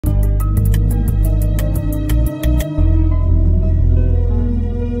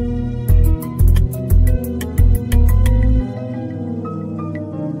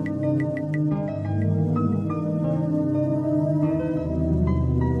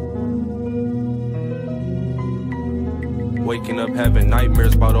Waking up having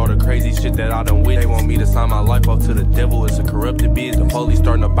nightmares about all the crazy shit that I done with. They want me to sign my life off to the devil, it's a corrupted biz. The police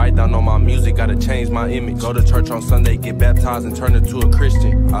starting to bite down on my music, gotta change my image. Go to church on Sunday, get baptized and turn into a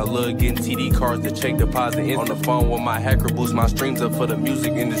Christian. I love getting TD cards to check deposit. On the phone with my hacker, boost my streams up for the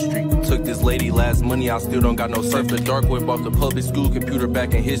music industry. Took this lady last money, I still don't got no surf. The dark web off the public school computer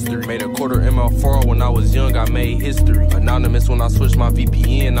back in history. Made a quarter ML4 when I was young, I made history. Anonymous when I switched my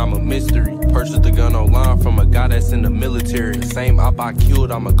VPN, I'm a mystery. Purchased the gun online from a guy that's in the military. The same op I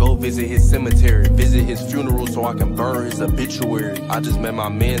killed, I'ma go visit his cemetery. Visit his funeral so I can burn his obituary. I just met my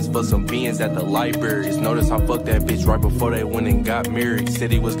mans for some beans at the library. Just noticed I fucked that bitch right before they went and got married.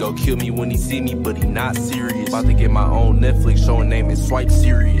 Said he was gonna kill me when he see me, but he not serious. About to get my own Netflix show, name is Swipe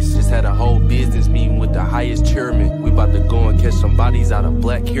Serious. Just had a whole business meeting with the highest chairman. We about to go and catch some bodies out of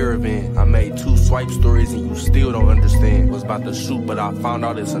Black Caravan. I made 2 swipe stories and you still don't understand. Was about to shoot, but I found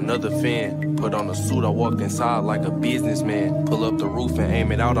out it's another fan. Put on a suit, I walked inside like a businessman. Pull up the roof and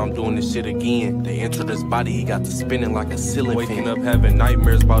aim it out, I'm doing this shit again. They entered his body, he got to spinning like a ceiling fan. Waking up having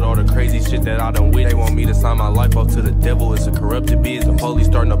nightmares about all the crazy shit that I done with. They want me to sign my life off to the devil, it's a corrupted biz. The police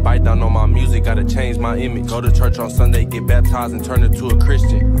starting to bite down on my music, gotta change my image. Go to church on Sunday, get baptized and turn into a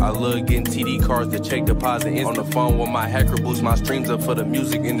Christian. I love getting TD cards to check deposit. On the phone with my hacker, boost my streams up for the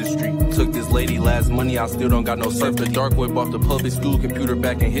music industry. Took this lady last money, I still don't got no surf. The dark web off the public school computer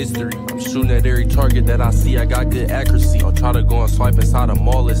back in history. I'm shooting at every target that I see, I got good accuracy. Don't try to go and swipe inside a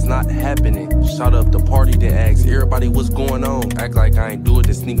mall, it's not happening. Shot up the party, then ask everybody what's going on. Act like I ain't do it,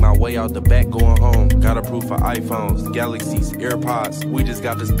 then sneak my way out the back going home. Got approved for iPhones, Galaxies, AirPods. We just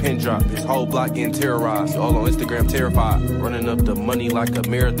got this pin drop, this whole block getting terrorized. All on Instagram terrified, running up the money like a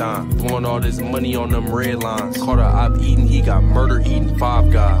marathon. Blowing all this money on them red lines. Caught a op eating, he got murdered eating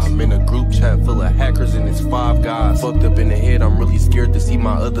 5 guys. I'm in a group chat full of hackers and it's 5 guys. Fucked up in the head, I'm really scared to see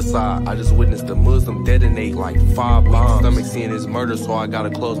my other side. I just witnessed the Muslim detonate like 5 bombs. Stomach seeing his murder, so I gotta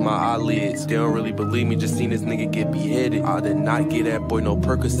close my eyelids. They don't really believe me, just seen this nigga get beheaded. I did not get that boy no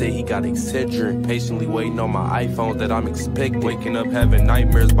Percocet, he got Excedrin. Patiently waiting on my iPhone that I'm expecting. Waking up having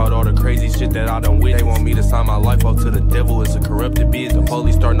nightmares about all the crazy shit that I done with. They want me to sign my life off to the devil, it's a corrupted biz. The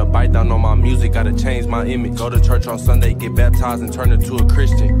police starting to bite down on my music, gotta change my image. Go to church on Sunday, get baptized and turn into a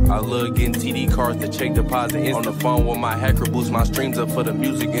Christian. I love getting TD cards to check deposit. On the phone with my hacker, boost my streams up for the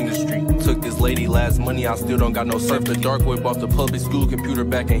music industry. Took this lady last money, I still don't got no surf. The dark web off the public school computer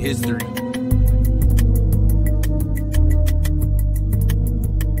back in history.